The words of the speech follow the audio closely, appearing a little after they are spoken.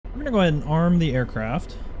We're going to go ahead and arm the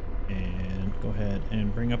aircraft and go ahead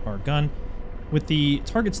and bring up our gun with the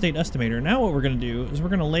Target State Estimator. Now what we're going to do is we're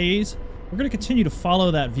going to laze. We're going to continue to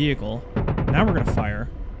follow that vehicle. Now we're going to fire.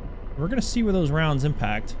 We're going to see where those rounds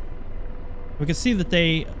impact. We can see that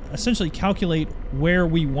they essentially calculate where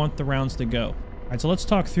we want the rounds to go. All right, so let's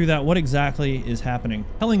talk through that. What exactly is happening?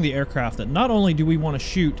 Telling the aircraft that not only do we want to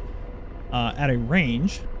shoot at a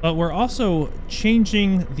range, but we're also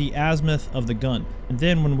changing the azimuth of the gun. And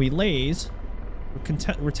then when we laze,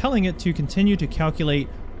 we're telling it to continue to calculate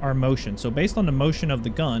our motion. So based on the motion of the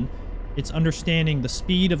gun, it's understanding the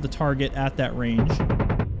speed of the target at that range.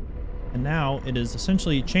 And now it is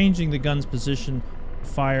essentially changing the gun's position to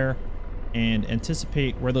fire and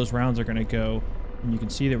anticipate where those rounds are going to go. And you can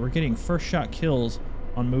see that we're getting first shot kills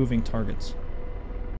on moving targets.